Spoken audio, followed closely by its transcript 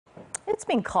It's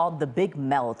being called the big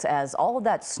melt as all of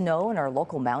that snow in our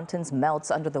local mountains melts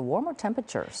under the warmer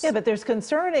temperatures. Yeah, but there's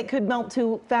concern it could melt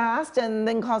too fast and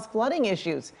then cause flooding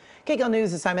issues. KCAL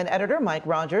News assignment editor Mike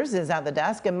Rogers is at the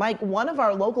desk. And Mike, one of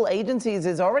our local agencies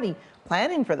is already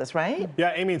planning for this, right?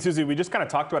 Yeah, Amy and Susie, we just kind of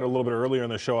talked about it a little bit earlier in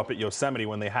the show up at Yosemite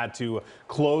when they had to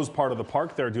close part of the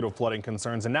park there due to flooding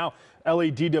concerns. And now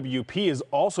LADWP is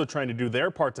also trying to do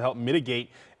their part to help mitigate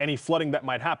any flooding that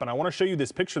might happen. I want to show you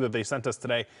this picture that they sent us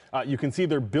today. You can see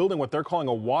they're building what they're calling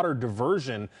a water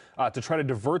diversion to try to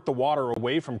divert the water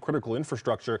away from critical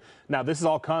infrastructure. Now, this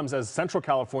all comes as Central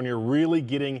California really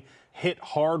getting hit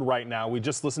hard right now. We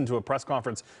just listened to a press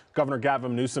conference, Governor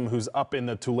Gavin Newsom, who's up in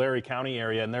the Tulare County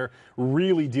area, and they're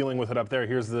really dealing with it up there.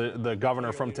 Here's the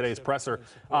governor from today's presser.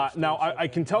 Now, I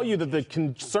can tell you that the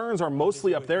concerns are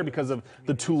mostly up there because of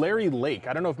the Tulare Lake.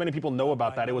 I don't know if many people know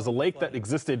about that. It was a lake that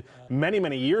existed many,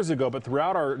 many years ago, but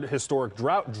throughout our historic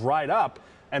drought, dried up.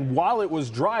 And while it was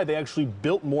dry, they actually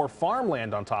built more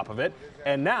farmland on top of it.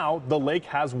 And now the lake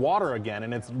has water again,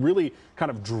 and it's really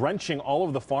kind of drenching all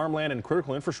of the farmland and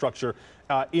critical infrastructure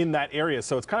in that area.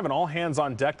 So it's kind of an all hands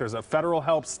on deck. There's a federal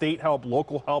help, state help,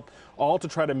 local help, all to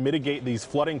try to mitigate these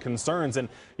flooding concerns. And,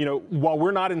 you know, while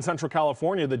we're not in Central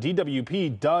California, the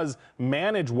DWP does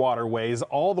manage waterways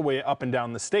all the way up and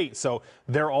down the state. So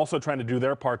they're also trying to do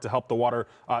their part to help the water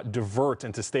divert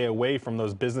and to stay away from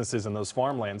those businesses and those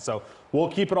farmlands. So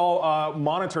we'll keep it all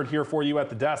monitored here for you at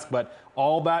the desk. But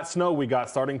all that snow we got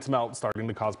starting to melt, starting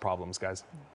to cause problems, guys.